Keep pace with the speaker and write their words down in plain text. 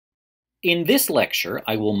In this lecture,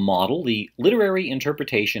 I will model the literary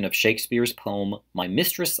interpretation of Shakespeare's poem, My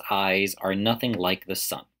Mistress' Eyes Are Nothing Like the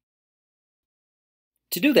Sun.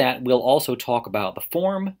 To do that, we'll also talk about the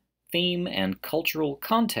form, theme, and cultural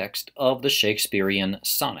context of the Shakespearean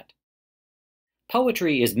sonnet.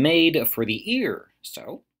 Poetry is made for the ear,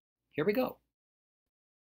 so here we go.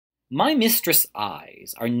 My mistress'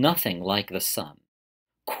 eyes are nothing like the sun.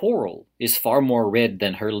 Coral is far more red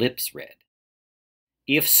than her lips red.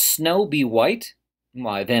 If snow be white,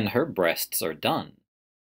 why then her breasts are done.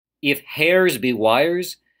 If hairs be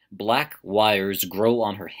wires, black wires grow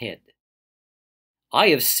on her head. I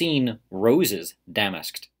have seen roses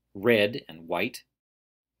damasked, red and white,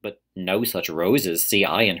 but no such roses see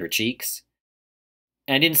I in her cheeks.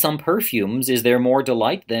 And in some perfumes is there more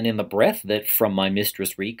delight than in the breath that from my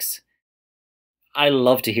mistress reeks. I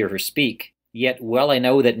love to hear her speak, yet well I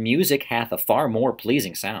know that music hath a far more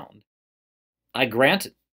pleasing sound. I grant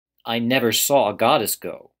I never saw a goddess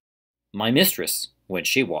go. My mistress, when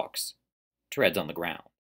she walks, treads on the ground.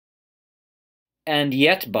 And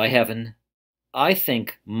yet, by heaven, I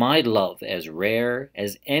think my love as rare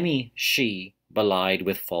as any she belied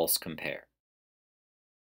with false compare.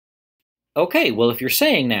 Okay, well, if you're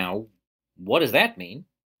saying now, what does that mean?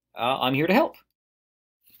 I'm here to help.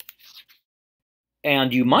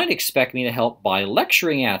 And you might expect me to help by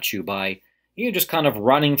lecturing at you, by just kind of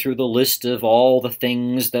running through the list of all the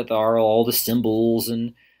things that are all the symbols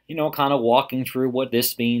and, kind of walking through what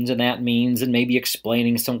this means and that means and maybe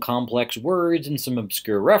explaining some complex words and some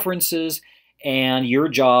obscure references. And your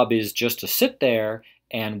job is just to sit there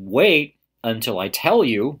and wait until I tell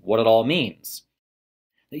you what it all means.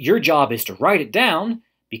 Your job is to write it down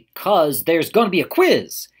because there's going to be a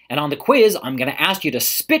quiz. And on the quiz, I'm going to ask you to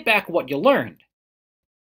spit back what you learned.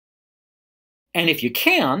 And if you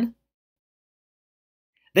can,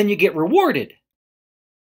 then you get rewarded.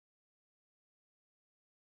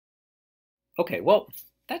 Okay, well,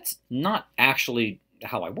 that's not actually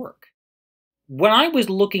how I work. When I was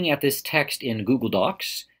looking at this text in Google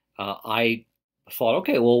Docs, I thought,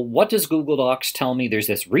 okay, well, what does Google Docs tell me? There's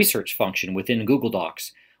this research function within Google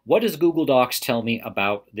Docs. What does Google Docs tell me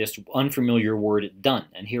about this unfamiliar word done?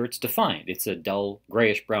 And here it's defined. It's a dull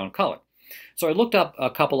grayish-brown color. So I looked up a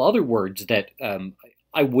couple other words that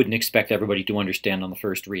I wouldn't expect everybody to understand on the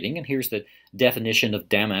first reading. And here's the definition of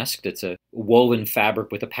damask. It's a woven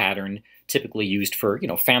fabric with a pattern typically used for,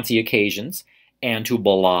 fancy occasions. And to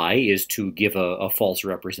belie is to give a false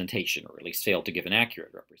representation, or at least fail to give an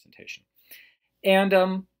accurate representation.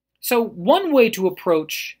 And so one way to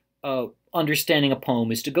approach understanding a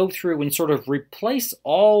poem is to go through and sort of replace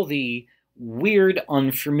all the weird,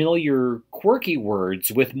 unfamiliar, quirky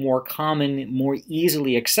words with more common, more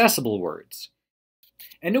easily accessible words.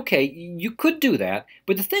 And okay, you could do that,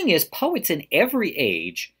 but the thing is, poets in every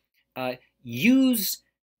age use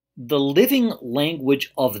the living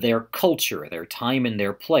language of their culture, their time and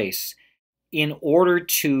their place, in order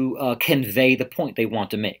to convey the point they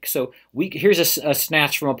want to make. So here's a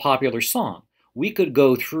snatch from a popular song. We could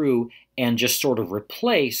go through and just sort of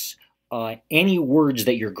replace any words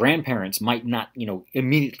that your grandparents might not,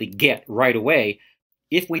 immediately get right away.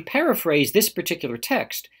 If we paraphrase this particular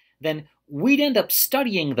text, then we'd end up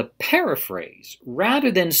studying the paraphrase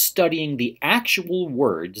rather than studying the actual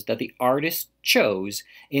words that the artist chose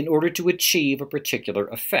in order to achieve a particular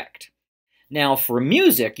effect. Now, for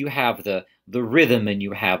music, you have the rhythm, and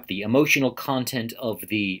you have the emotional content of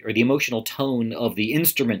the emotional tone of the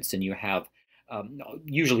instruments, and you have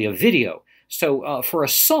usually a video. So for a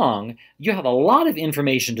song, you have a lot of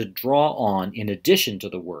information to draw on in addition to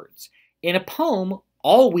the words. In a poem,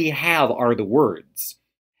 all we have are the words.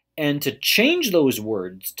 And to change those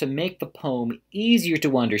words to make the poem easier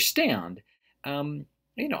to understand,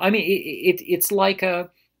 it's like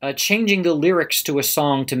changing the lyrics to a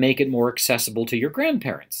song to make it more accessible to your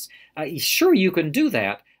grandparents. Sure, you can do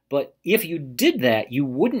that, but if you did that, you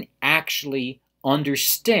wouldn't actually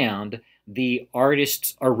understand the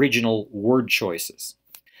artist's original word choices.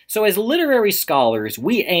 So as literary scholars,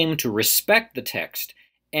 we aim to respect the text,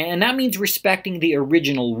 and that means respecting the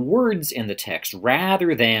original words in the text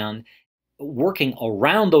rather than working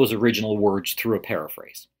around those original words through a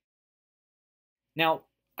paraphrase. Now,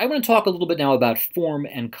 I want to talk a little bit now about form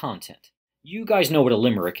and content. You guys know what a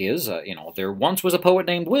limerick is. There once was a poet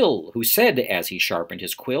named Will who said as he sharpened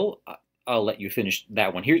his quill, I'll let you finish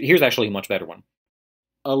that one. Here's actually a much better one.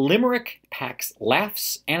 A limerick packs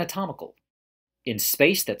laughs anatomical in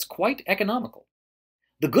space that's quite economical.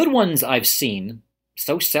 The good ones I've seen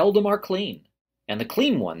so seldom are clean, and the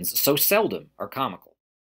clean ones so seldom are comical.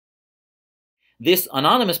 This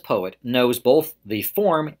anonymous poet knows both the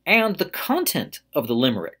form and the content of the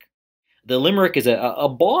limerick. The limerick is a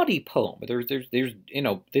bawdy poem.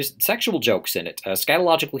 There's sexual jokes in it,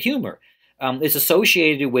 scatological humor. It's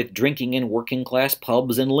associated with drinking in working class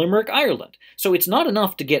pubs in Limerick, Ireland. So it's not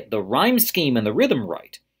enough to get the rhyme scheme and the rhythm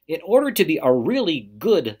right. In order to be a really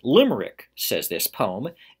good limerick, says this poem,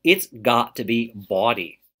 it's got to be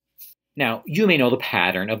bawdy. Now, you may know the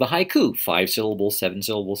pattern of the haiku: 5 syllables, 7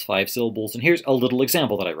 syllables, 5 syllables, and here's a little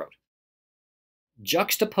example that I wrote.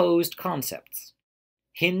 Juxtaposed concepts,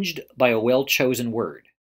 hinged by a well-chosen word.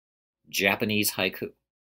 Japanese haiku.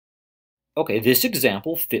 Okay, this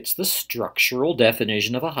example fits the structural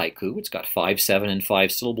definition of a haiku. It's got 5, 7, and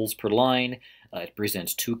 5 syllables per line. It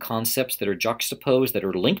presents two concepts that are juxtaposed, that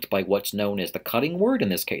are linked by what's known as the cutting word, in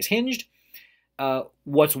this case hinged.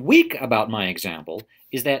 What's weak about my example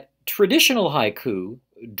is that traditional haiku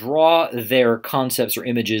draw their concepts or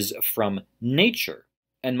images from nature,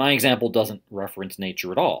 and my example doesn't reference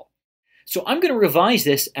nature at all. So I'm going to revise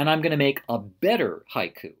this, and I'm going to make a better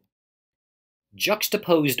haiku.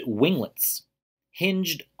 Juxtaposed winglets,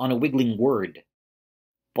 hinged on a wiggling word.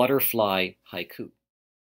 Butterfly haiku.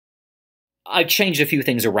 I changed a few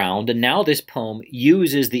things around, and now this poem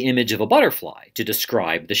uses the image of a butterfly to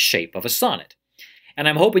describe the shape of a sonnet. And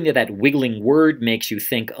I'm hoping that that wiggling word makes you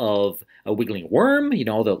think of a wiggling worm, you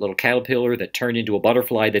know, the little caterpillar that turned into a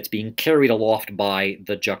butterfly that's being carried aloft by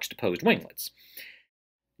the juxtaposed winglets.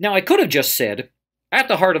 Now, I could have just said, at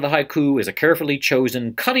the heart of the haiku is a carefully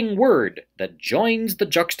chosen cutting word that joins the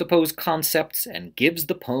juxtaposed concepts and gives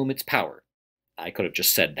the poem its power. I could have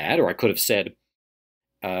just said that, or I could have said,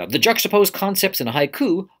 the juxtaposed concepts in a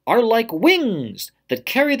haiku are like wings that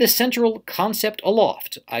carry the central concept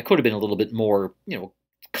aloft. I could have been a little bit more,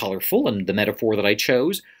 colorful in the metaphor that I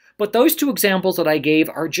chose, but those two examples that I gave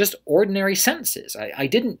are just ordinary sentences. I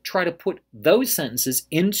didn't try to put those sentences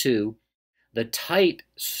into the tight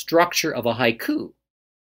structure of a haiku.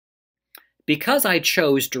 Because I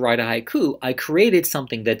chose to write a haiku, I created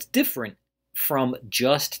something that's different from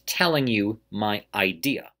just telling you my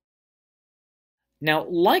idea. Now,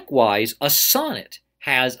 likewise, a sonnet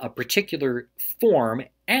has a particular form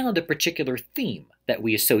and a particular theme that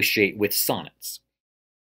we associate with sonnets.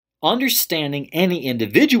 Understanding any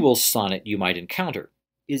individual sonnet you might encounter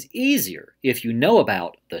is easier if you know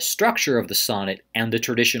about the structure of the sonnet and the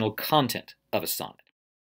traditional content of a sonnet.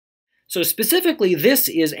 So specifically, this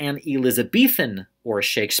is an Elizabethan or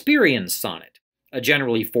Shakespearean sonnet,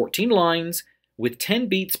 generally 14 lines with 10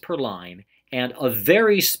 beats per line and a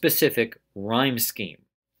very specific rhyme scheme,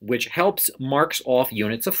 which marks off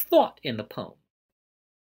units of thought in the poem.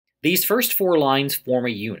 These first 4 lines form a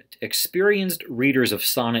unit. Experienced readers of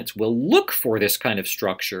sonnets will look for this kind of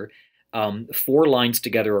structure. 4 lines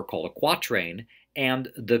together are called a quatrain, and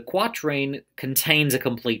the quatrain contains a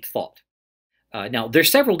complete thought. Now,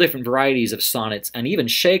 there's several different varieties of sonnets, and even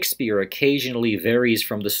Shakespeare occasionally varies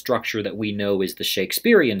from the structure that we know as the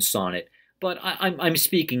Shakespearean sonnet, but I'm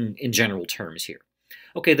speaking in general terms here.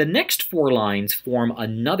 Okay, the next 4 lines form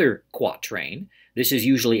another quatrain. This is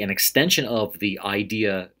usually an extension of the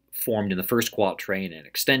idea formed in the first quatrain, an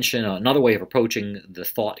extension, another way of approaching the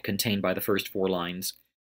thought contained by the first 4 lines.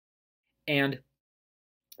 And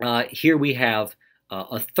here we have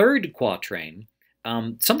a third quatrain.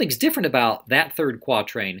 Something's different about that third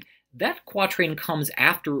quatrain. That quatrain comes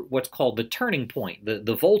after what's called the turning point,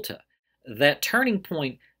 the volta. That turning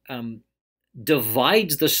point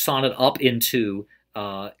divides the sonnet up into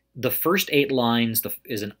the first 8 lines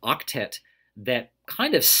is an octet that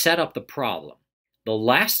kind of set up the problem. The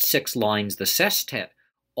last 6 lines, the sestet,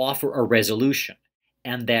 offer a resolution.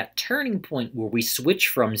 And that turning point where we switch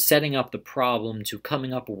from setting up the problem to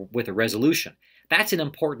coming up with a resolution, that's an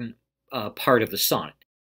important part of the sonnet.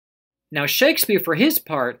 Now, Shakespeare, for his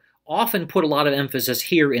part, often put a lot of emphasis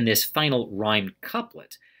here in this final rhymed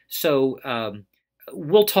couplet. So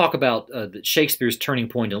we'll talk about Shakespeare's turning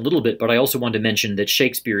point in a little bit, but I also want to mention that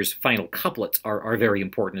Shakespeare's final couplets are very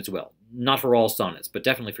important as well. Not for all sonnets, but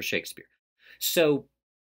definitely for Shakespeare. So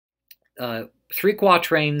 3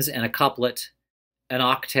 quatrains and a couplet, an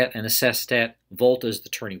octet and a sestet, volta is the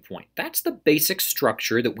turning point. That's the basic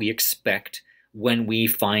structure that we expect when we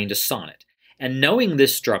find a sonnet. And knowing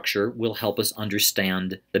this structure will help us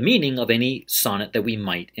understand the meaning of any sonnet that we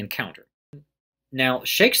might encounter. Now,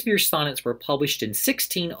 Shakespeare's sonnets were published in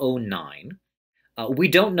 1609. We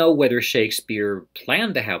don't know whether Shakespeare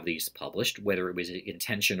planned to have these published, whether it was an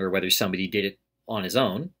intention or whether somebody did it on his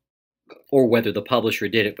own, or whether the publisher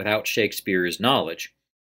did it without Shakespeare's knowledge.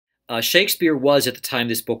 Shakespeare was, at the time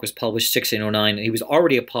this book was published, 1609, he was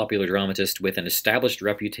already a popular dramatist with an established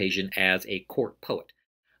reputation as a court poet.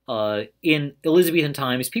 In Elizabethan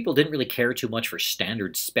times, people didn't really care too much for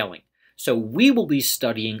standard spelling. So we will be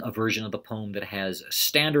studying a version of the poem that has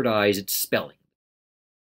standardized spelling.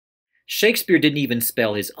 Shakespeare didn't even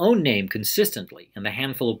spell his own name consistently in the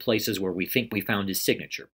handful of places where we think we found his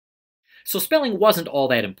signature. So spelling wasn't all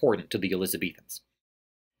that important to the Elizabethans.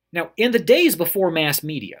 Now, in the days before mass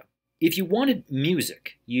media, if you wanted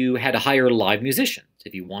music, you had to hire live musicians.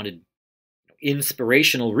 If you wanted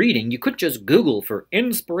inspirational reading, you couldn't just Google for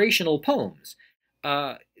inspirational poems.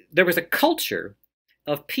 There was a culture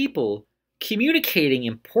of people communicating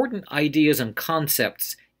important ideas and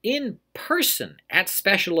concepts in person at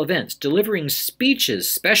special events, delivering speeches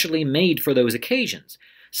specially made for those occasions.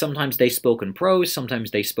 Sometimes they spoke in prose, sometimes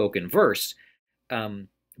they spoke in verse.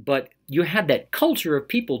 But you had that culture of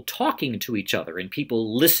people talking to each other and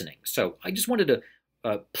people listening. So I just wanted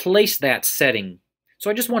to place that setting. So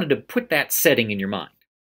I just wanted to put that setting in your mind.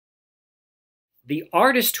 The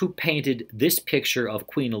artist who painted this picture of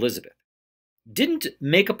Queen Elizabeth didn't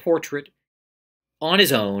make a portrait on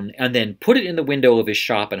his own and then put it in the window of his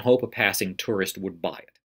shop and hope a passing tourist would buy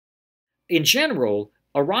it. In general,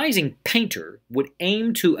 a rising painter would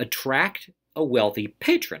aim to attract a wealthy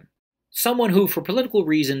patron, someone who, for political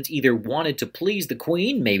reasons, either wanted to please the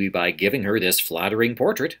queen, maybe by giving her this flattering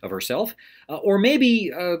portrait of herself, or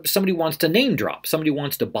maybe somebody wants to name drop. Somebody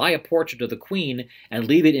wants to buy a portrait of the queen and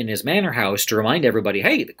leave it in his manor house to remind everybody,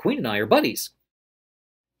 hey, the queen and I are buddies.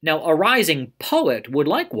 Now, a rising poet would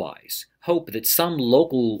likewise hope that some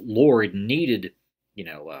local lord needed,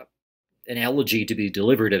 an elegy to be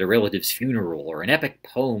delivered at a relative's funeral, or an epic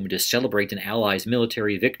poem to celebrate an ally's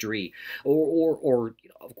military victory, or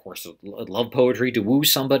of course, love poetry to woo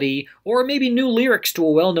somebody, or maybe new lyrics to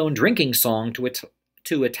a well-known drinking song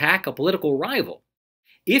to attack a political rival.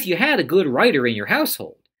 If you had a good writer in your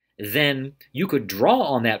household, then you could draw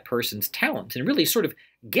on that person's talent and really sort of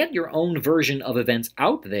get your own version of events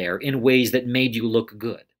out there in ways that made you look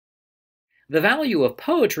good. The value of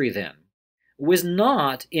poetry, then, was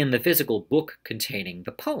not in the physical book containing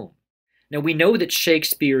the poem. Now, we know that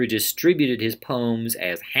Shakespeare distributed his poems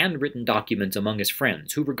as handwritten documents among his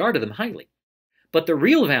friends, who regarded them highly. But the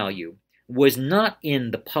real value was not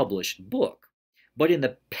in the published book, but in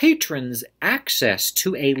the patron's access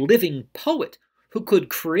to a living poet who could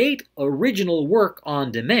create original work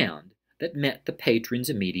on demand that met the patron's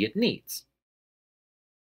immediate needs.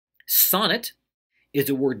 Sonnet is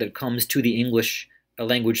a word that comes to the English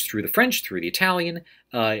language through the French, through the Italian,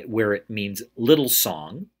 where it means little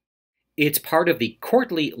song. It's part of the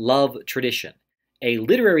courtly love tradition, a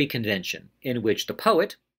literary convention in which the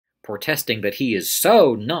poet, protesting that he is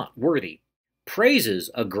so not worthy, praises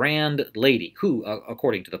a grand lady who,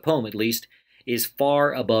 according to the poem at least, is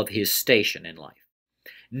far above his station in life.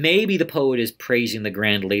 Maybe the poet is praising the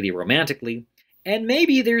grand lady romantically, and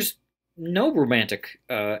maybe there's no romantic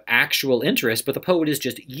actual interest, but the poet is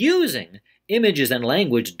just using images and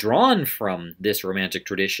language drawn from this romantic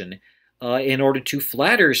tradition in order to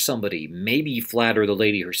flatter somebody, maybe flatter the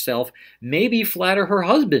lady herself, maybe flatter her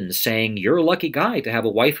husband, saying, you're a lucky guy to have a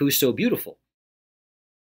wife who's so beautiful.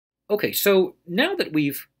 Okay, so now that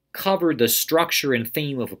we've covered the structure and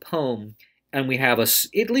theme of a poem, and we have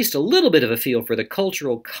at least a little bit of a feel for the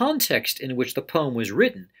cultural context in which the poem was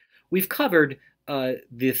written, we've covered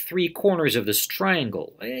the three corners of this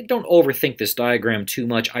triangle. Don't overthink this diagram too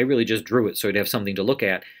much. I really just drew it so you'd have something to look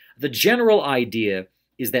at. The general idea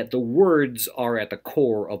is that the words are at the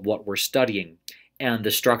core of what we're studying, and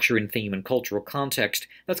the structure and theme and cultural context,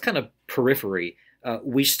 that's kind of periphery.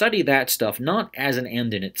 We study that stuff not as an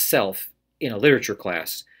end in itself in a literature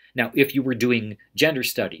class. Now, if you were doing gender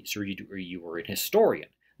studies or you were an historian,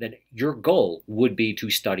 then your goal would be to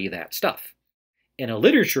study that stuff. In a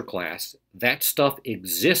literature class, that stuff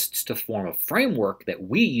exists to form a framework that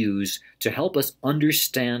we use to help us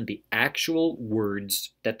understand the actual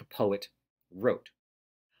words that the poet wrote.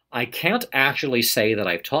 I can't actually say that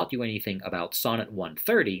I've taught you anything about Sonnet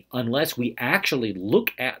 130 unless we actually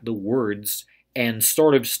look at the words and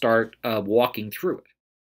sort of start walking through it.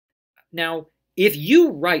 Now, if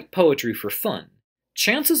you write poetry for fun,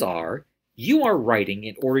 chances are you are writing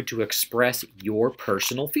in order to express your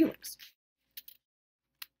personal feelings.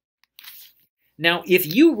 Now,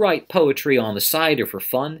 if you write poetry on the side or for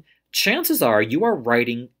fun, chances are you are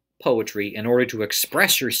writing poetry in order to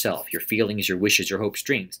express yourself, your feelings, your wishes, your hopes,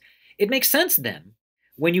 dreams. It makes sense then,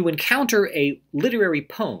 when you encounter a literary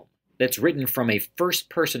poem that's written from a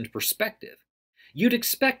first-person perspective, you'd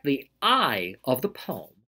expect the I of the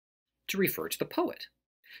poem to refer to the poet.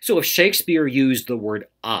 So if Shakespeare used the word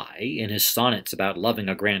I in his sonnets about loving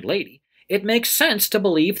a grand lady, it makes sense to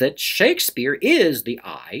believe that Shakespeare is the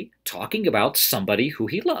I talking about somebody who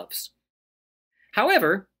he loves.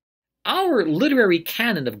 However, Our literary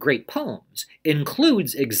canon of great poems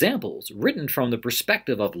includes examples written from the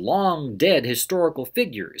perspective of long-dead historical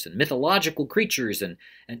figures and mythological creatures and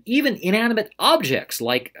even inanimate objects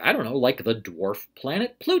like, I don't know, like the dwarf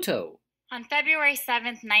planet Pluto. On February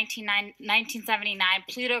 7th, 1979,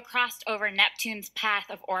 Pluto crossed over Neptune's path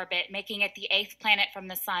of orbit, making it the 8th planet from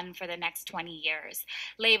the Sun for the next 20 years.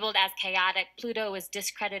 Labeled as chaotic, Pluto was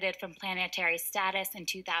discredited from planetary status in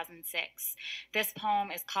 2006. This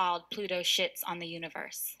poem is called Pluto Shits on the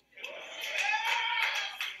Universe.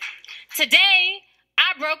 Today,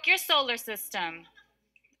 I broke your solar system.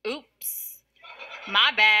 Oops,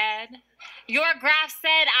 my bad. Your graph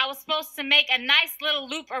said I was supposed to make a nice little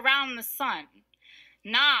loop around the sun.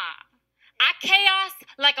 Nah, I chaos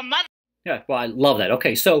like a mother. Yeah, well, I love that.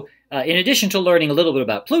 Okay, so in addition to learning a little bit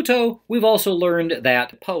about Pluto, we've also learned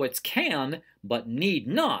that poets can, but need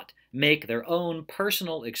not, make their own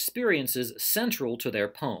personal experiences central to their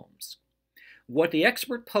poems. What the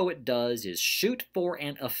expert poet does is shoot for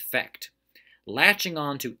an effect, latching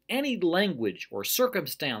on to any language or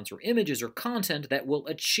circumstance or images or content that will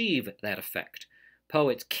achieve that effect.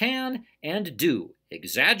 Poets can and do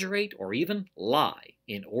exaggerate or even lie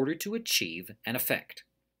in order to achieve an effect.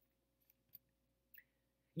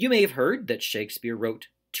 You may have heard that Shakespeare wrote,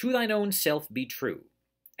 "To thine own self be true,"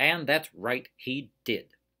 and that's right, he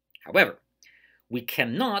did. However, we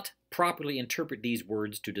cannot properly interpret these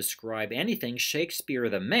words to describe anything Shakespeare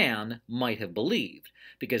the man might have believed,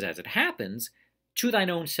 because as it happens, "To thine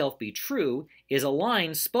own self be true" is a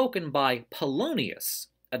line spoken by Polonius,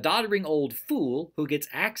 a doddering old fool who gets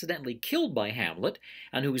accidentally killed by Hamlet,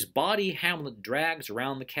 and whose body Hamlet drags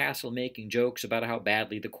around the castle making jokes about how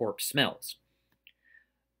badly the corpse smells.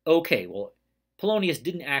 Okay, well, Polonius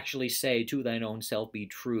didn't actually say, "To thine own self be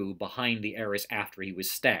true" behind the arras after he was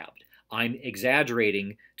stabbed. I'm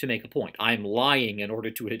exaggerating to make a point. I'm lying in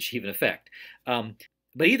order to achieve an effect.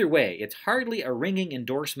 But either way, it's hardly a ringing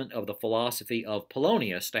endorsement of the philosophy of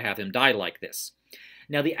Polonius to have him die like this.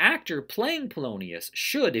 Now, the actor playing Polonius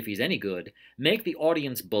should, if he's any good, make the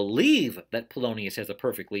audience believe that Polonius has a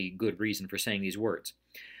perfectly good reason for saying these words.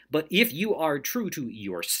 But if you are true to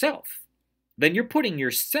yourself, then you're putting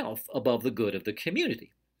yourself above the good of the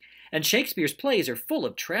community. And Shakespeare's plays are full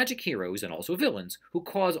of tragic heroes and also villains who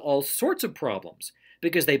cause all sorts of problems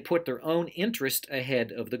because they put their own interest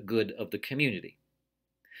ahead of the good of the community.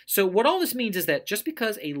 So what all this means is that just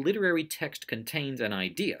because a literary text contains an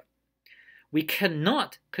idea, we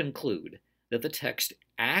cannot conclude that the text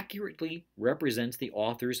accurately represents the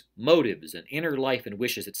author's motives and inner life and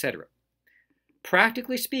wishes, etc.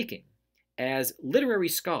 Practically speaking, as literary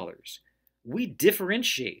scholars, we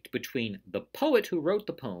differentiate between the poet who wrote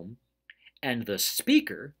the poem and the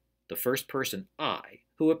speaker, the first person I,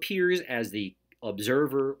 who appears as the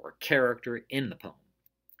observer or character in the poem.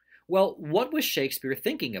 Well, what was Shakespeare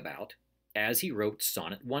thinking about as he wrote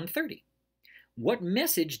Sonnet 130? What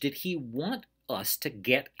message did he want us to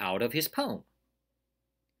get out of his poem?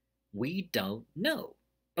 We don't know,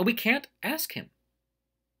 and we can't ask him.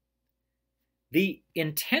 The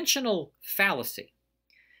intentional fallacy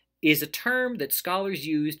is a term that scholars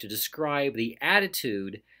use to describe the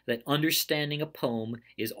attitude that understanding a poem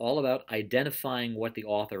is all about identifying what the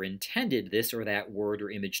author intended this or that word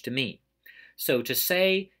or image to mean. So to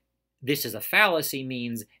say this is a fallacy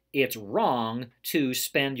means it's wrong to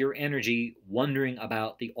spend your energy wondering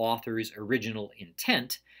about the author's original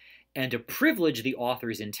intent, and to privilege the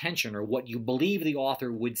author's intention or what you believe the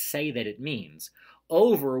author would say that it means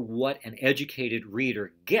over what an educated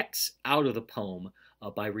reader gets out of the poem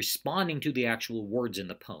by responding to the actual words in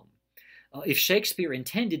the poem. If Shakespeare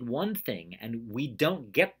intended one thing and we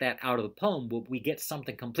don't get that out of the poem, but we get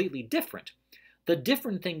something completely different, the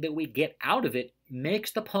different thing that we get out of it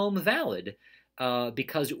makes the poem valid,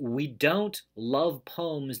 because we don't love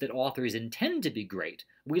poems that authors intend to be great.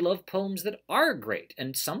 We love poems that are great,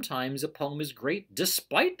 and sometimes a poem is great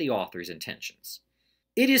despite the author's intentions.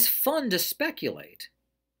 It is fun to speculate,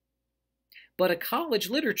 but a college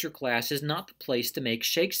literature class is not the place to make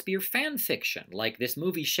Shakespeare fan fiction, like this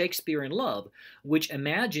movie Shakespeare in Love, which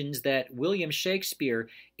imagines that William Shakespeare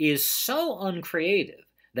is so uncreative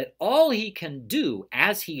that all he can do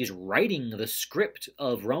as he's writing the script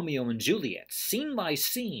of Romeo and Juliet, scene by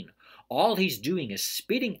scene, all he's doing is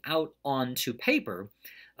spitting out onto paper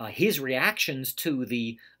his reactions to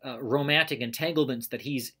the romantic entanglements that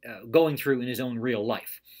he's going through in his own real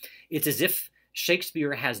life. It's as if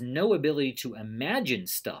Shakespeare has no ability to imagine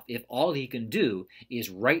stuff if all he can do is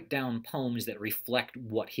write down poems that reflect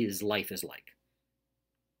what his life is like.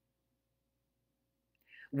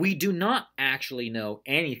 We do not actually know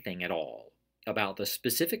anything at all about the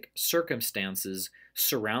specific circumstances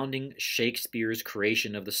surrounding Shakespeare's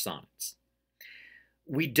creation of the sonnets.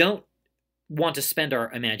 We don't want to spend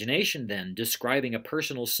our imagination then describing a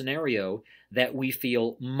personal scenario that we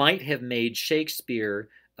feel might have made Shakespeare,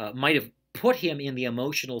 might have put him in the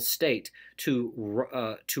emotional state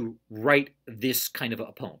to write this kind of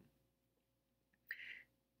a poem.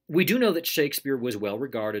 We do know that Shakespeare was well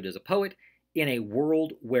regarded as a poet in a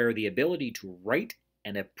world where the ability to write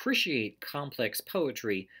and appreciate complex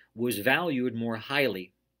poetry was valued more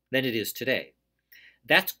highly than it is today.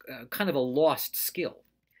 That's kind of a lost skill.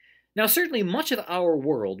 Now, certainly much of our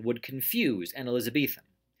world would confuse an Elizabethan,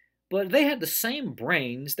 but they had the same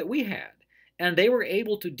brains that we had, and they were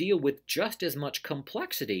able to deal with just as much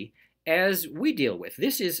complexity as we deal with.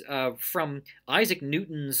 This is from Isaac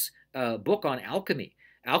Newton's book on alchemy.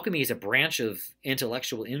 Alchemy is a branch of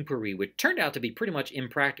intellectual inquiry which turned out to be pretty much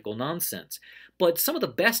impractical nonsense. But some of the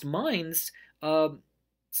best minds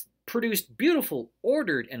produced beautiful,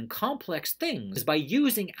 ordered, and complex things by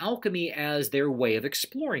using alchemy as their way of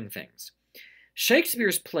exploring things.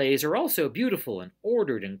 Shakespeare's plays are also beautiful and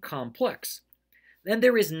ordered and complex. And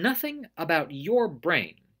there is nothing about your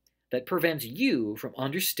brain that prevents you from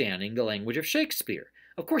understanding the language of Shakespeare.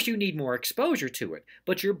 Of course, you need more exposure to it,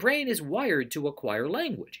 but your brain is wired to acquire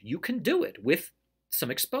language. You can do it with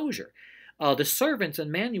some exposure. The servants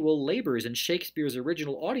and manual laborers in Shakespeare's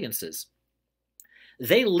original audiences,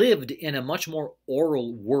 they lived in a much more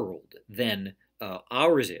oral world than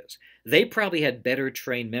ours is. They probably had better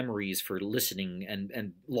trained memories for listening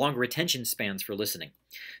and longer attention spans for listening.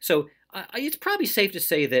 So it's probably safe to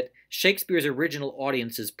say that Shakespeare's original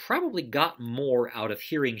audiences probably got more out of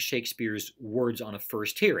hearing Shakespeare's words on a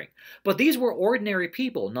first hearing. But these were ordinary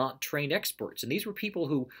people, not trained experts. And these were people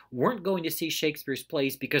who weren't going to see Shakespeare's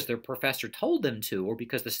plays because their professor told them to, or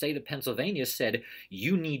because the state of Pennsylvania said,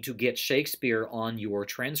 you need to get Shakespeare on your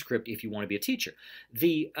transcript if you want to be a teacher.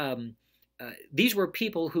 These were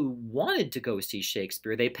people who wanted to go see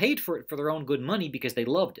Shakespeare. They paid for it for their own good money because they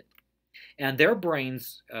loved it. And their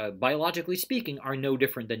brains, biologically speaking, are no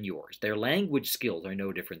different than yours. Their language skills are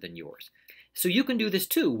no different than yours. So you can do this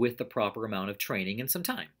too with the proper amount of training and some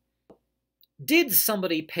time. Did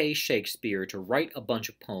somebody pay Shakespeare to write a bunch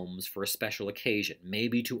of poems for a special occasion,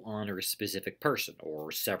 maybe to honor a specific person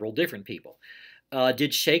or several different people?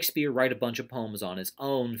 Did Shakespeare write a bunch of poems on his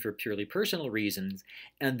own for purely personal reasons,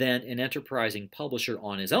 and then an enterprising publisher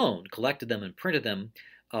on his own collected them and printed them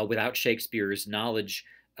without Shakespeare's knowledge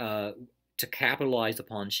to capitalize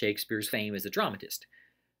upon Shakespeare's fame as a dramatist?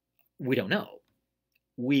 We don't know.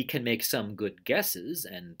 We can make some good guesses,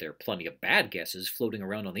 and there are plenty of bad guesses floating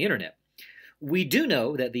around on the internet. We do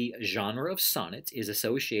know that the genre of sonnets is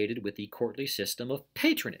associated with the courtly system of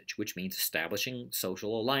patronage, which means establishing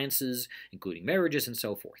social alliances, including marriages and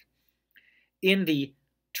so forth. In the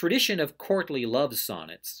tradition of courtly love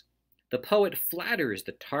sonnets, the poet flatters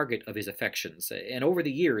the target of his affections, and over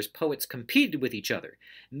the years poets competed with each other,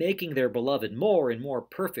 making their beloved more and more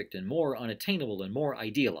perfect and more unattainable and more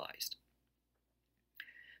idealized.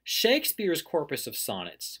 Shakespeare's corpus of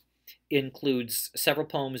sonnets includes several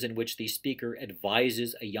poems in which the speaker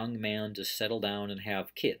advises a young man to settle down and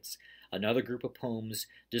have kids. Another group of poems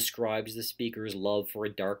describes the speaker's love for a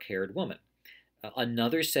dark-haired woman.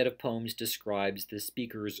 Another set of poems describes the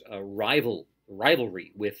speaker's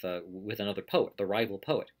rivalry with another poet, the rival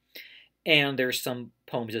poet. And there's some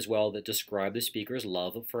poems as well that describe the speaker's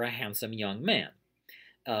love for a handsome young man.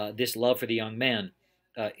 This love for the young man,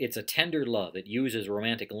 it's a tender love. It uses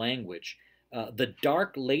romantic language. The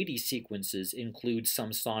dark lady sequences include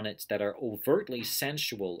some sonnets that are overtly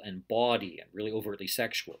sensual and bawdy and really overtly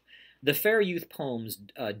sexual. The fair youth poems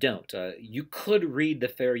don't. You could read the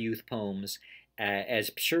fair youth poems as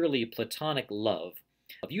purely platonic love,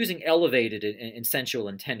 of using elevated and sensual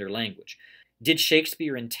and tender language. Did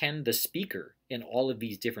Shakespeare intend the speaker in all of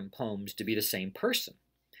these different poems to be the same person?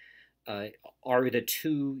 Are the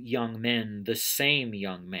two young men the same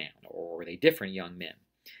young man, or are they different young men?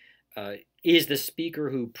 Is the speaker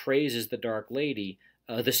who praises the dark lady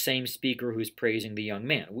the same speaker who's praising the young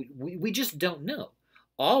man? We just don't know.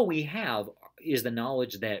 All we have is the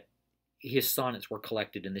knowledge that his sonnets were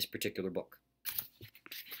collected in this particular book.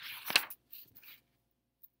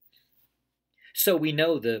 So we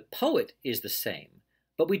know the poet is the same,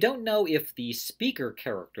 but we don't know if the speaker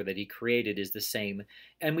character that he created is the same,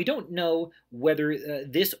 and we don't know whether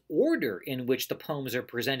this order in which the poems are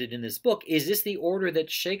presented in this book, is this the order that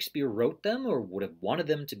Shakespeare wrote them or would have wanted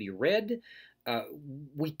them to be read?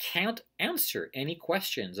 We can't answer any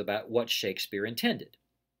questions about what Shakespeare intended.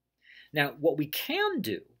 Now, what we can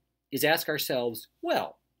do is ask ourselves,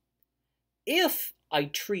 well, if I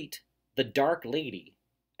treat the dark lady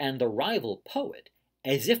and the rival poet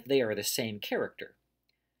as if they are the same character,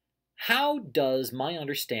 how does my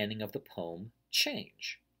understanding of the poem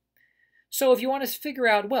change? So if you want to figure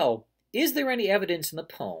out, well, is there any evidence in the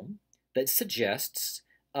poem that suggests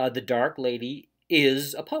the dark lady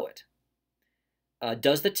is a poet?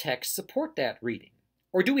 Does the text support that reading?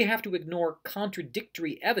 Or do we have to ignore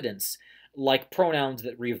contradictory evidence, like pronouns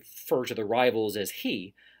that refer to the rivals as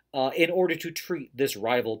he, in order to treat this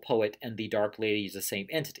rival poet and the dark lady as the same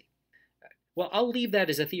entity? Well, I'll leave that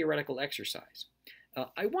as a theoretical exercise.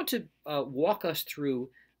 I want to walk us through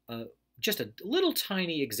just a little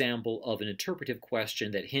tiny example of an interpretive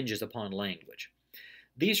question that hinges upon language.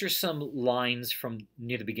 These are some lines from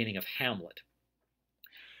near the beginning of Hamlet.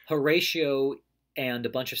 Horatio and a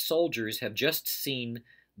bunch of soldiers have just seen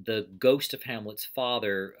the ghost of Hamlet's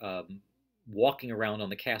father walking around on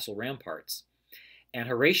the castle ramparts. And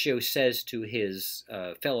Horatio says to his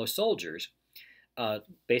fellow soldiers,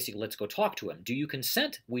 basically, let's go talk to him. Do you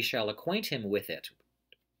consent? We shall acquaint him with it,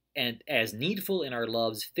 and as needful in our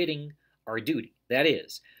loves fitting our duty. That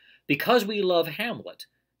is, because we love Hamlet,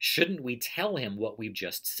 shouldn't we tell him what we've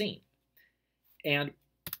just seen? And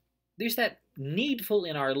there's that needful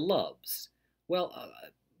in our loves. Well,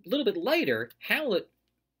 a little bit later, Hamlet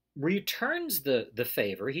returns the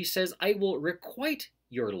favor. He says, I will requite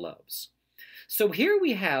your loves. So here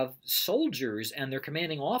we have soldiers and their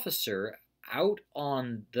commanding officer out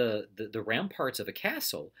on the ramparts of a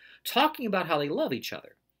castle talking about how they love each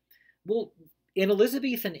other. Well, in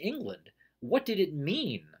Elizabethan England, what did it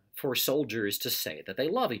mean for soldiers to say that they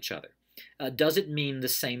love each other? Does it mean the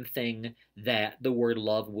same thing that the word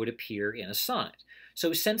love would appear in a sonnet?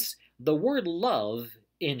 So since the word love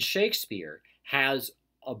in Shakespeare has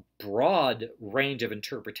a broad range of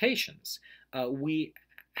interpretations, we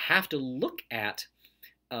have to look at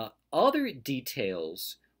other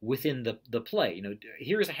details within the play. You know,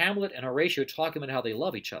 here's Hamlet and Horatio talking about how they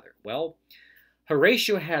love each other. Well,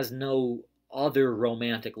 Horatio has no other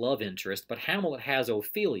romantic love interest, but Hamlet has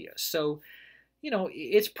Ophelia. So, you know,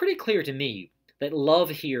 it's pretty clear to me that love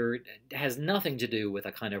here has nothing to do with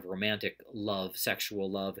a kind of romantic love,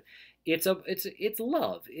 sexual love. It's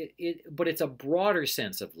love, but it's a broader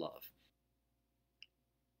sense of love.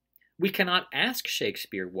 We cannot ask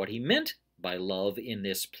Shakespeare what he meant by love in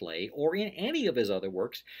this play or in any of his other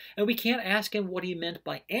works, and we can't ask him what he meant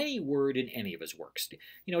by any word in any of his works.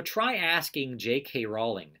 You know, try asking J.K.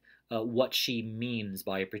 Rowling what she means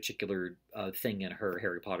by a particular thing in her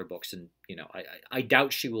Harry Potter books, and you know, I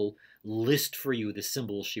doubt she will list for you the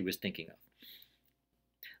symbols she was thinking of.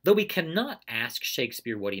 Though we cannot ask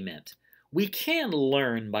Shakespeare what he meant, we can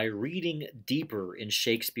learn by reading deeper in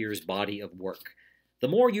Shakespeare's body of work. The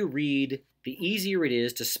more you read, the easier it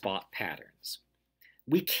is to spot patterns.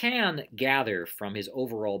 We can gather from his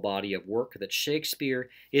overall body of work that Shakespeare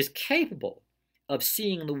is capable of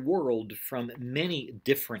seeing the world from many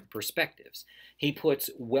different perspectives. He puts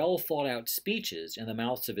well-thought-out speeches in the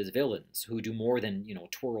mouths of his villains, who do more than, you know,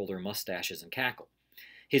 twirl their mustaches and cackle.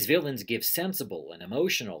 His villains give sensible and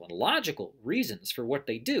emotional and logical reasons for what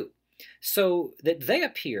they do, so that they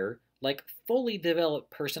appear like fully developed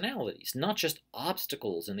personalities, not just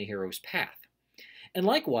obstacles in the hero's path. And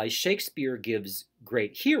likewise, Shakespeare gives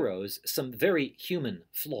great heroes some very human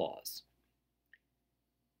flaws.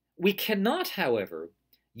 We cannot, however,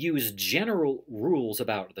 use general rules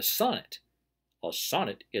about the sonnet, a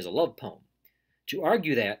sonnet is a love poem, to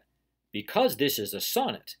argue that because this is a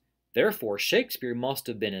sonnet, therefore Shakespeare must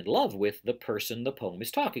have been in love with the person the poem is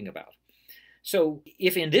talking about. So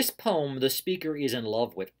if in this poem the speaker is in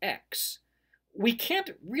love with X, we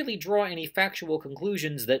can't really draw any factual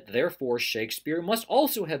conclusions that therefore Shakespeare must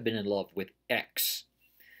also have been in love with X.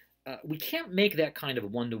 We can't make that kind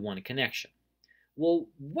of one-to-one connection. Well,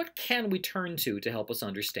 what can we turn to help us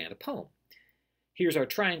understand a poem? Here's our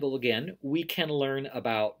triangle again. We can learn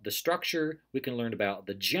about the structure, we can learn about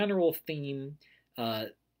the general theme,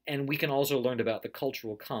 and we can also learn about the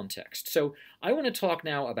cultural context. So I want to talk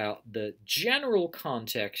now about the general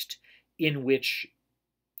context in which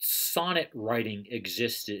sonnet writing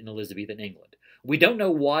existed in Elizabethan England. We don't know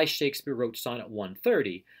why Shakespeare wrote Sonnet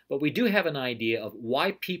 130, but we do have an idea of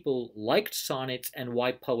why people liked sonnets and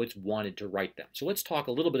why poets wanted to write them. So let's talk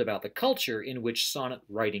a little bit about the culture in which sonnet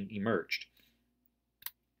writing emerged.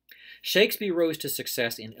 Shakespeare rose to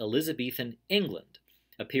success in Elizabethan England,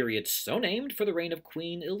 a period so named for the reign of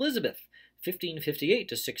Queen Elizabeth, 1558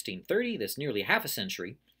 to 1630, that's nearly half a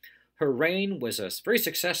century. Her reign was a very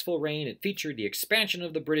successful reign. It featured the expansion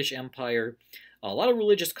of the British Empire, a lot of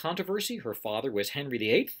religious controversy. Her father was Henry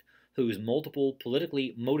VIII, whose multiple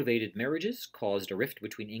politically motivated marriages caused a rift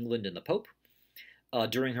between England and the Pope.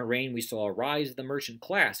 During her reign, we saw a rise of the merchant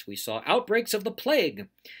class, we saw outbreaks of the plague,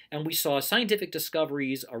 and we saw scientific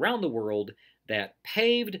discoveries around the world that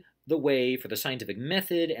paved the way for the scientific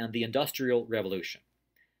method and the Industrial Revolution.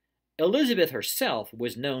 Elizabeth herself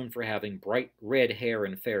was known for having bright red hair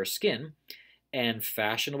and fair skin, and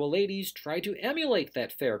fashionable ladies tried to emulate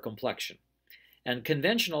that fair complexion. And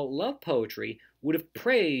conventional love poetry would have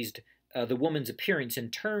praised the woman's appearance in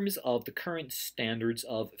terms of the current standards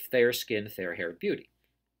of fair-skinned, fair-haired beauty.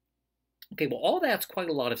 Okay, well, all that's quite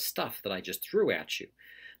a lot of stuff that I just threw at you.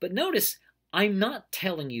 But notice, I'm not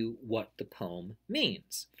telling you what the poem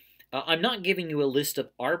means. I'm not giving you a list of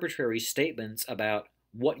arbitrary statements about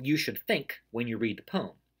what you should think when you read the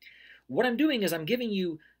poem. What I'm doing is I'm giving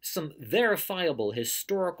you some verifiable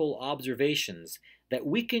historical observations that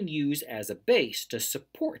we can use as a base to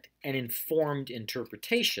support an informed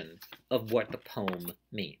interpretation of what the poem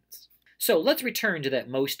means. So let's return to that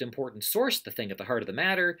most important source, the thing at the heart of the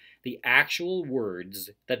matter, the actual words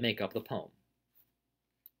that make up the poem.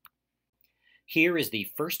 Here is the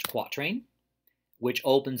first quatrain, which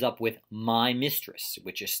opens up with "My Mistress,"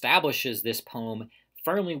 which establishes this poem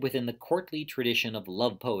firmly within the courtly tradition of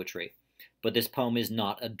love poetry. But this poem is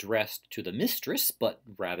not addressed to the mistress, but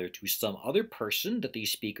rather to some other person that the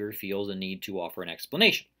speaker feels a need to offer an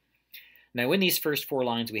explanation. Now, in these first 4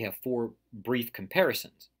 lines, we have 4 brief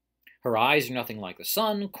comparisons. Her eyes are nothing like the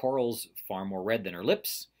sun, coral's far more red than her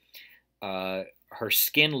lips. Her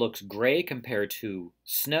skin looks gray compared to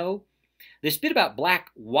snow. This bit about black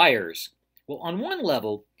wires, well, on one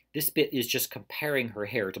level, this bit is just comparing her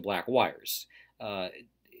hair to black wires.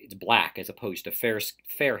 It's black as opposed to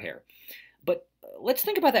fair hair. But let's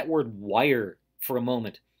think about that word wire for a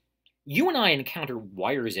moment. You and I encounter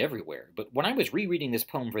wires everywhere, but when I was rereading this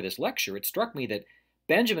poem for this lecture, it struck me that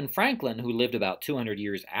Benjamin Franklin, who lived about 200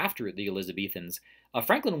 years after the Elizabethans,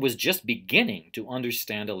 Franklin was just beginning to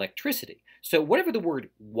understand electricity. So whatever the word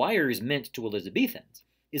wires meant to Elizabethans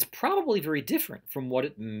is probably very different from what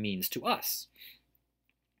it means to us.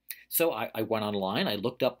 So I went online, I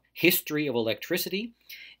looked up history of electricity,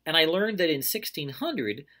 and I learned that in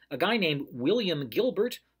 1600, a guy named William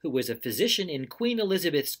Gilbert, who was a physician in Queen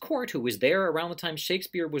Elizabeth's court, who was there around the time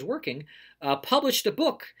Shakespeare was working, published a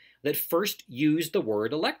book that first used the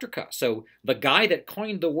word electrica. So the guy that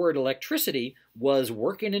coined the word electricity was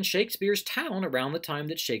working in Shakespeare's town around the time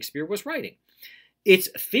that Shakespeare was writing. It's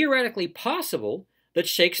theoretically possible that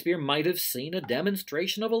Shakespeare might have seen a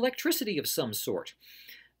demonstration of electricity of some sort.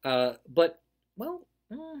 But, well,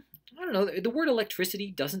 I don't know, the word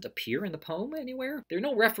electricity doesn't appear in the poem anywhere. There are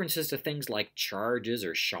no references to things like charges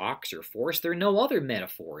or shocks or force. There are no other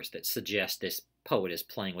metaphors that suggest this poet is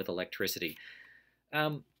playing with electricity.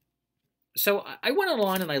 So I went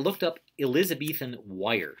online and I looked up Elizabethan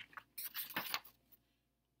wire.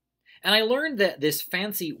 And I learned that this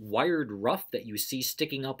fancy wired ruff that you see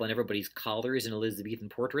sticking up on everybody's collars in Elizabethan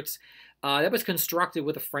portraits, that was constructed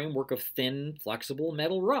with a framework of thin, flexible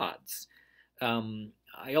metal rods.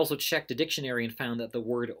 I also checked a dictionary and found that the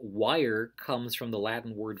word wire comes from the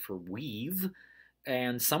Latin word for weave,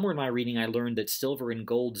 and somewhere in my reading I learned that silver and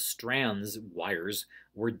gold strands, wires,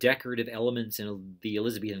 were decorative elements in the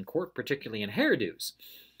Elizabethan court, particularly in hairdos.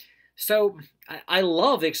 So I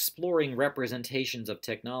love exploring representations of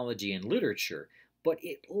technology in literature, but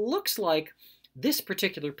it looks like this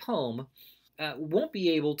particular poem won't be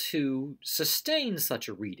able to sustain such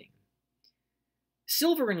a reading.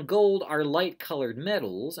 Silver and gold are light-colored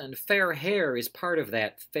metals, and fair hair is part of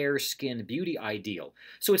that fair-skinned beauty ideal.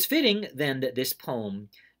 So it's fitting, then, that this poem,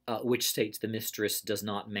 which states the mistress does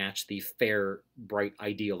not match the fair, bright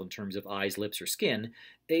ideal in terms of eyes, lips, or skin,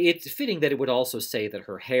 it's fitting that it would also say that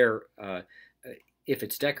her hair, if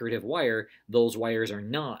it's decorative wire, those wires are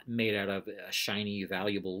not made out of a shiny,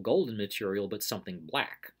 valuable golden material, but something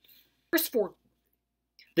black.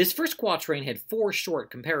 This first quatrain had 4 short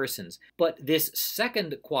comparisons, but this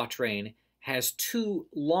second quatrain has 2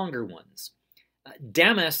 longer ones.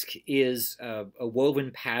 Damask is a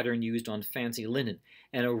woven pattern used on fancy linen,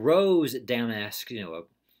 and a rose damask,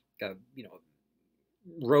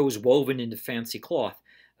 rose woven into fancy cloth.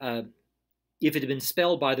 If it had been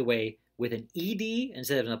spelled, by the way, with an ed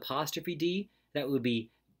instead of an apostrophe d, that would be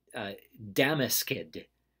damasked.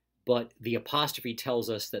 But the apostrophe tells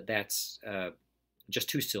us that that's just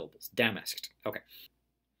 2 syllables, damasked. Okay.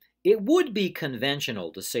 It would be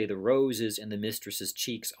conventional to say the roses in the mistress's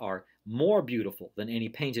cheeks are more beautiful than any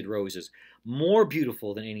painted roses, more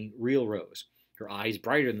beautiful than any real rose. Her eyes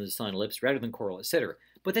brighter than the sun, lips redder than coral, etc.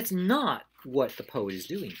 But that's not what the poet is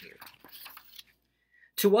doing here.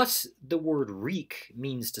 To us, the word reek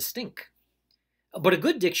means to stink. But a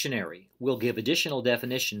good dictionary will give additional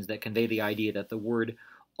definitions that convey the idea that the word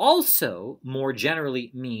also more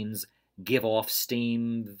generally means give off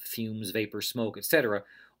steam, fumes, vapor, smoke, etc.,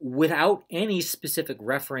 without any specific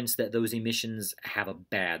reference that those emissions have a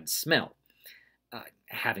bad smell.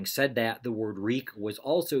 Having said that, the word reek was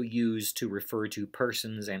also used to refer to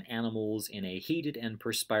persons and animals in a heated and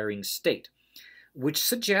perspiring state, which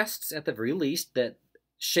suggests, at the very least, that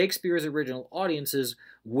Shakespeare's original audiences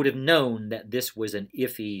would have known that this was an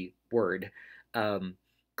iffy word.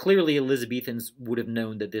 Clearly, Elizabethans would have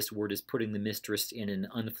known that this word is putting the mistress in an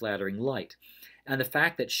unflattering light. And the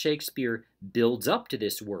fact that Shakespeare builds up to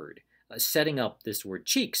this word, setting up this word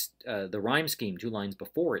cheeks, the rhyme scheme 2 lines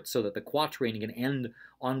before it, so that the quatrain can end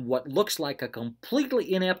on what looks like a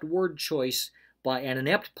completely inept word choice by an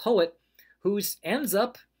inept poet who ends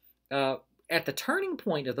up at the turning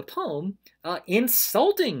point of the poem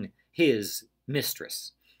insulting his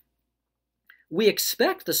mistress. We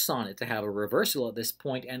expect the sonnet to have a reversal at this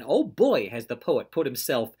point, and oh boy, has the poet put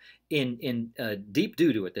himself in deep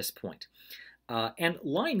doo-doo at this point. And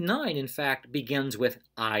line 9, in fact, begins with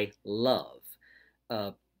I love.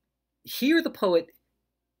 Here the poet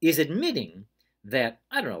is admitting that,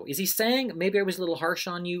 I don't know, is he saying, maybe I was a little harsh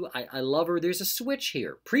on you, I love her? There's a switch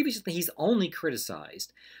here. Previously, he's only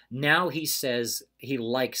criticized. Now he says he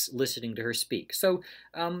likes listening to her speak. So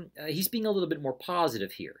he's being a little bit more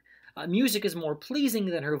positive here. Music is more pleasing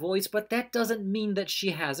than her voice, but that doesn't mean that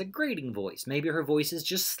she has a grating voice. Maybe her voice is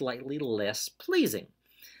just slightly less pleasing.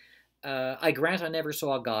 I grant I never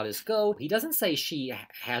saw a goddess go. He doesn't say she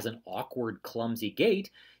has an awkward, clumsy gait.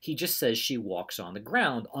 He just says she walks on the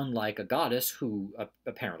ground, unlike a goddess who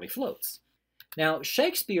apparently floats. Now,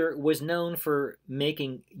 Shakespeare was known for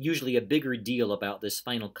making usually a bigger deal about this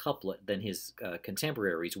final couplet than his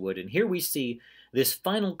contemporaries would, and here we see this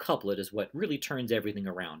final couplet is what really turns everything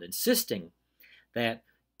around, insisting that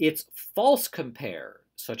it's false compare,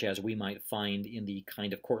 such as we might find in the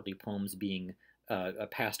kind of courtly poems being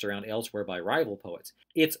passed around elsewhere by rival poets.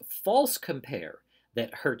 It's false compare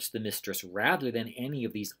that hurts the mistress rather than any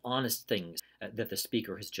of these honest things that the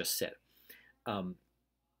speaker has just said.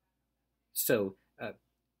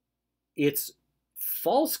 It's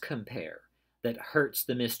false compare that hurts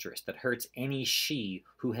the mistress, that hurts any she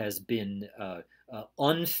who has been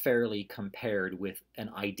unfairly compared with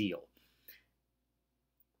an ideal.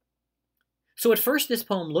 So at first this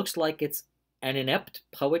poem looks like it's an inept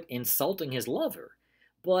poet insulting his lover,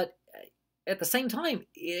 but at the same time,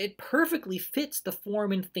 it perfectly fits the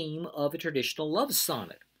form and theme of a traditional love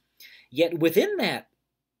sonnet. Yet within that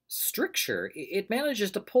stricture, it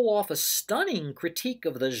manages to pull off a stunning critique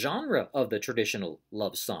of the genre of the traditional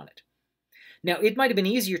love sonnet. Now, it might have been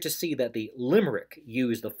easier to see that the limerick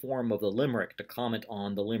used the form of the limerick to comment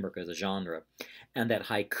on the limerick as a genre, and that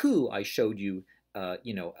haiku, I showed you, a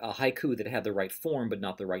haiku that had the right form but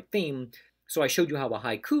not the right theme. So I showed you how a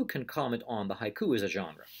haiku can comment on the haiku as a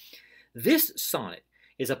genre. This sonnet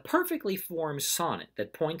is a perfectly formed sonnet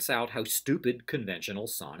that points out how stupid conventional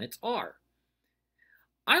sonnets are.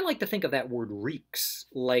 I like to think of that word reeks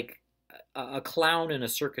like a clown in a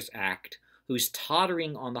circus act who's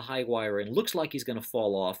tottering on the high wire and looks like he's going to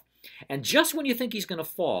fall off, and just when you think he's going to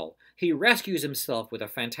fall, he rescues himself with a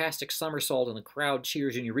fantastic somersault and the crowd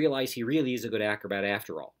cheers and you realize he really is a good acrobat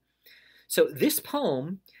after all. So this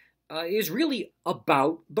poem is really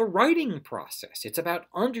about the writing process. It's about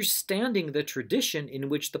understanding the tradition in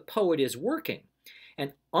which the poet is working.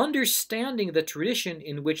 And understanding the tradition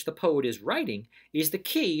in which the poet is writing is the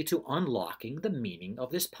key to unlocking the meaning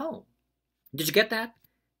of this poem. Did you get that?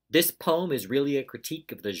 This poem is really a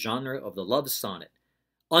critique of the genre of the love sonnet.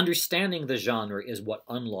 Understanding the genre is what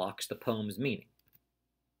unlocks the poem's meaning.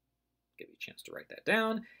 Give you a chance to write that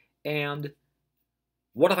down. And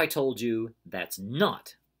what if I told you that's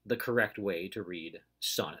not the correct way to read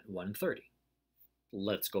Sonnet 130?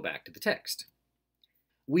 Let's go back to the text.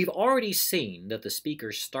 We've already seen that the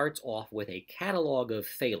speaker starts off with a catalog of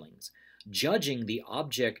failings, judging the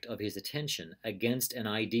object of his attention against an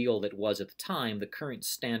ideal that was at the time the current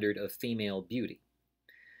standard of female beauty.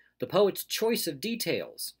 The poet's choice of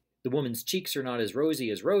details: the woman's cheeks are not as rosy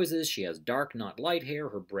as roses, she has dark, not light hair,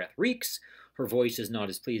 her breath reeks, her voice is not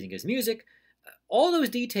as pleasing as music. All those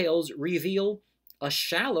details reveal a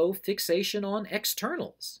shallow fixation on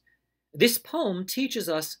externals. This poem teaches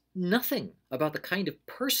us nothing about the kind of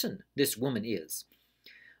person this woman is,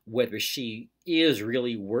 whether she is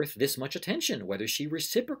really worth this much attention, whether she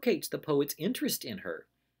reciprocates the poet's interest in her.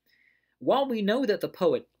 While we know that the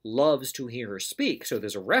poet loves to hear her speak, so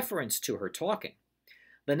there's a reference to her talking,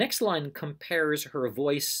 the next line compares her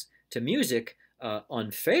voice to music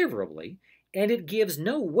unfavorably and it gives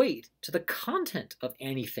no weight to the content of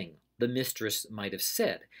anything the mistress might have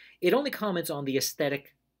said. It only comments on the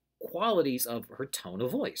aesthetic qualities of her tone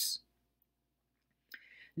of voice.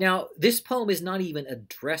 Now, this poem is not even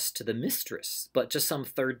addressed to the mistress, but to some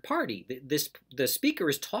third party. The speaker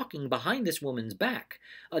is talking behind this woman's back,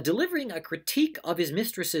 delivering a critique of his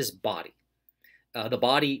mistress's body. The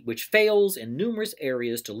body which fails in numerous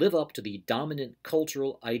areas to live up to the dominant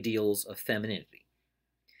cultural ideals of femininity.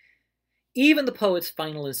 Even the poet's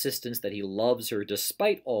final insistence that he loves her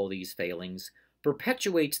despite all these failings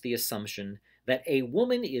perpetuates the assumption that a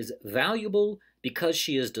woman is valuable because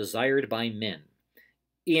she is desired by men,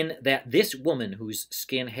 in that this woman, whose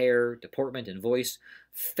skin, hair, deportment, and voice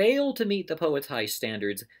fail to meet the poet's high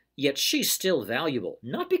standards, yet she's still valuable,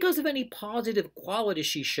 not because of any positive qualities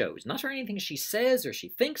she shows, not for anything she says or she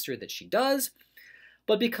thinks or that she does,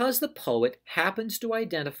 but because the poet happens to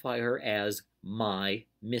identify her as my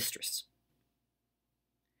mistress.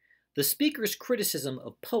 The speaker's criticism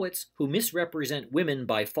of poets who misrepresent women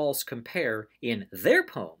by false compare in their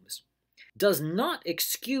poems does not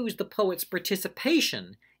excuse the poet's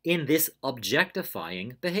participation in this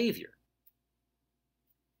objectifying behavior.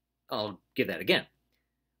 I'll give that again.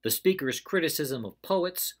 The speaker's criticism of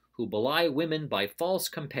poets who belie women by false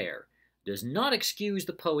compare does not excuse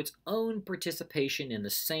the poet's own participation in the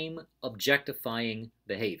same objectifying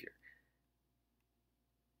behavior.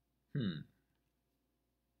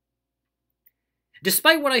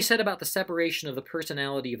 Despite what I said about the separation of the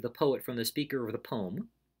personality of the poet from the speaker of the poem,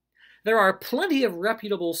 there are plenty of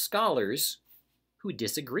reputable scholars who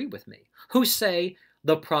disagree with me, who say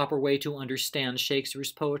the proper way to understand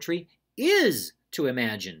Shakespeare's poetry is to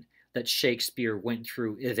imagine that Shakespeare went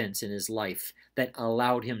through events in his life that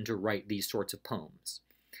allowed him to write these sorts of poems.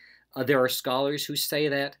 There are scholars who say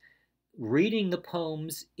that reading the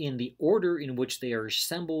poems in the order in which they are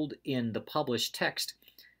assembled in the published text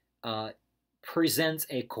presents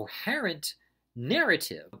a coherent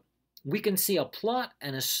narrative. We can see a plot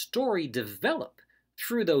and a story develop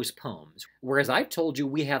through those poems, whereas I've told you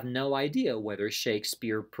we have no idea whether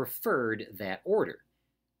Shakespeare preferred that order.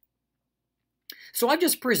 So I've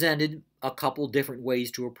just presented a couple different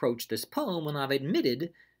ways to approach this poem, and I've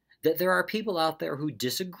admitted that there are people out there who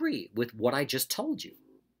disagree with what I just told you.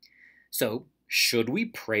 So, should we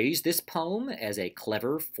praise this poem as a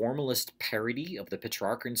clever formalist parody of the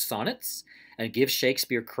Petrarchan sonnets and give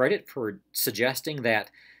Shakespeare credit for suggesting that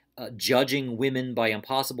judging women by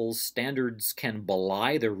impossible standards can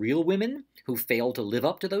belie the real women who fail to live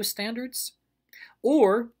up to those standards?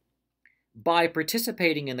 Or, by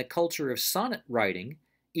participating in the culture of sonnet writing,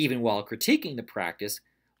 even while critiquing the practice,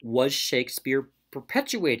 was Shakespeare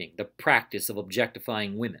perpetuating the practice of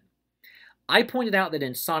objectifying women? I pointed out that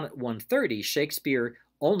in Sonnet 130, Shakespeare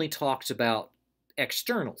only talks about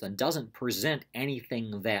externals and doesn't present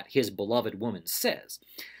anything that his beloved woman says.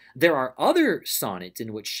 There are other sonnets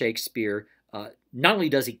in which Shakespeare, not only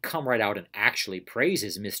does he come right out and actually praise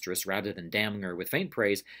his mistress rather than damning her with faint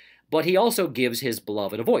praise, but he also gives his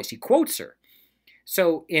beloved a voice. He quotes her.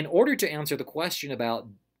 So in order to answer the question about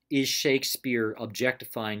is Shakespeare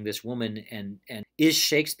objectifying this woman and is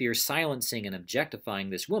Shakespeare silencing and objectifying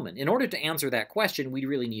this woman? In order to answer that question, we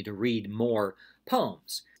really need to read more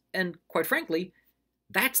poems. And quite frankly,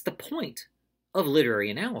 that's the point of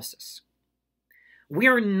literary analysis. We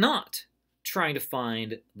are not trying to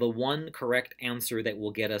find the one correct answer that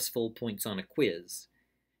will get us full points on a quiz,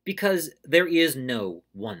 because there is no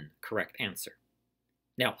one correct answer.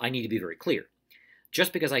 Now, I need to be very clear.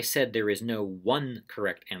 Just because I said there is no one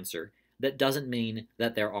correct answer, that doesn't mean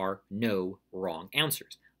that there are no wrong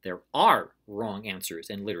answers. There are wrong answers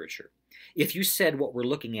in literature. If you said what we're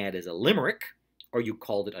looking at is a limerick, or you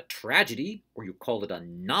called it a tragedy, or you called it a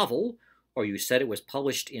novel, or you said it was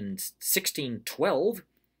published in 1612,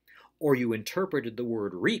 or you interpreted the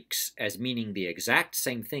word reeks as meaning the exact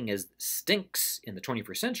same thing as stinks in the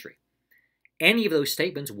 21st century, any of those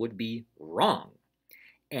statements would be wrong.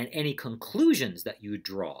 And any conclusions that you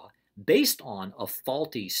draw based on a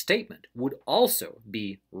faulty statement would also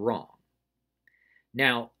be wrong.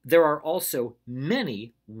 Now, there are also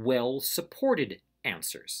many well-supported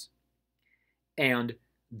answers, and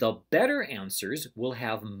the better answers will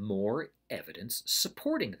have more evidence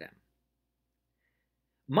supporting them.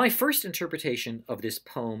 My first interpretation of this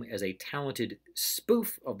poem as a talented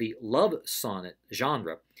spoof of the love sonnet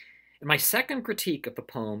genre, and my second critique of the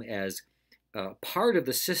poem as part of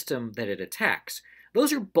the system that it attacks,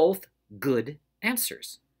 those are both good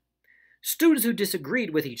answers. Students who disagreed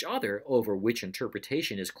with each other over which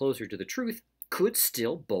interpretation is closer to the truth could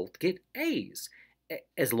still both get A's,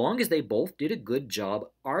 as long as they both did a good job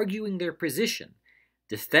arguing their position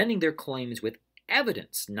defending their claims with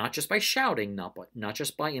evidence, not just by shouting, not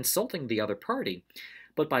just by insulting the other party,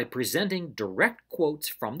 but by presenting direct quotes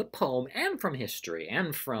from the poem and from history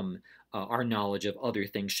and from our knowledge of other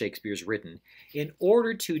things Shakespeare's written in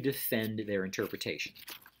order to defend their interpretation.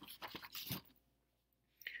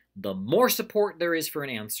 The more support there is for an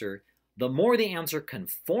answer, the more the answer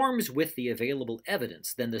conforms with the available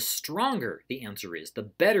evidence, then the stronger the answer is, the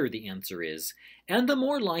better the answer is, and the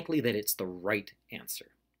more likely that it's the right answer.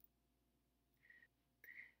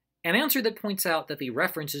 An answer that points out that the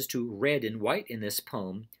references to red and white in this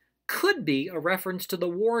poem could be a reference to the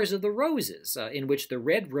Wars of the Roses, in which the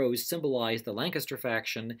red rose symbolized the Lancaster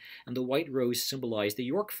faction and the white rose symbolized the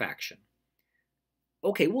York faction.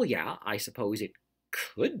 Okay, well, yeah, I suppose it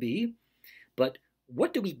could be, but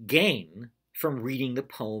what do we gain from reading the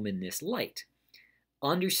poem in this light?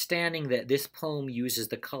 Understanding that this poem uses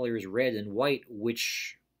the colors red and white,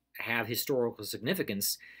 which have historical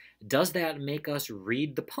significance, does that make us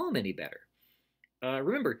read the poem any better?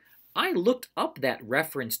 Remember, I looked up that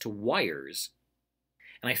reference to wires,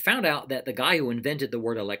 and I found out that the guy who invented the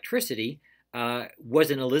word electricity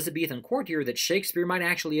was an Elizabethan courtier that Shakespeare might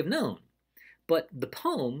actually have known. But the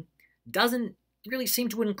poem doesn't really seem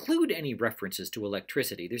to include any references to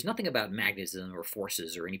electricity. There's nothing about magnetism or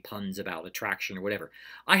forces or any puns about attraction or whatever.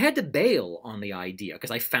 I had to bail on the idea because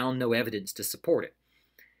I found no evidence to support it.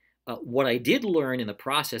 What I did learn in the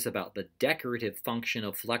process about the decorative function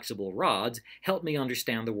of flexible rods helped me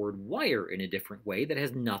understand the word wire in a different way that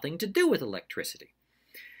has nothing to do with electricity.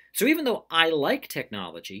 So even though I like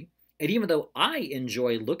technology, and even though I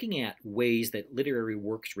enjoy looking at ways that literary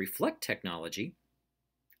works reflect technology,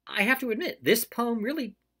 I have to admit, this poem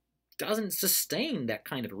really doesn't sustain that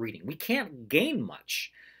kind of reading. We can't gain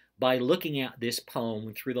much by looking at this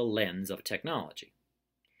poem through the lens of technology.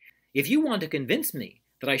 If you want to convince me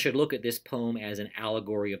that I should look at this poem as an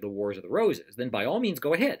allegory of the Wars of the Roses, then by all means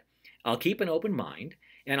go ahead. I'll keep an open mind,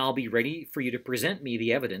 and I'll be ready for you to present me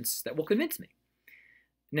the evidence that will convince me.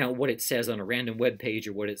 Now, what it says on a random web page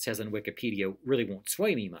or what it says on Wikipedia really won't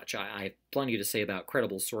sway me much. I have plenty to say about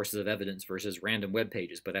credible sources of evidence versus random web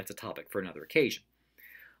pages, but that's a topic for another occasion.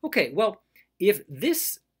 Okay, well, if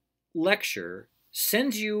this lecture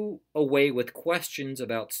sends you away with questions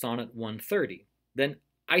about Sonnet 130, then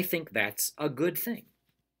I think that's a good thing.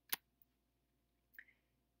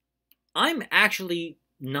 I'm actually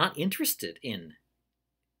not interested in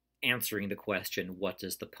answering the question, what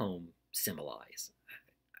does the poem symbolize?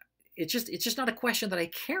 It's just not a question that I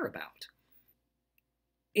care about.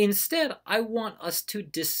 Instead, I want us to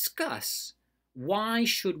discuss why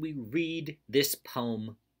should we read this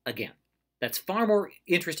poem again. That's far more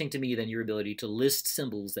interesting to me than your ability to list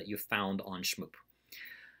symbols that you found on Shmoop.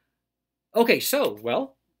 Okay, so,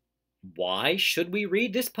 well, why should we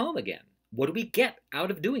read this poem again? What do we get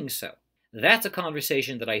out of doing so? That's a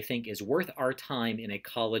conversation that I think is worth our time in a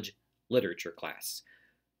college literature class.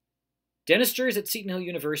 Dennis Jers at Seton Hill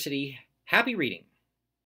University, happy reading.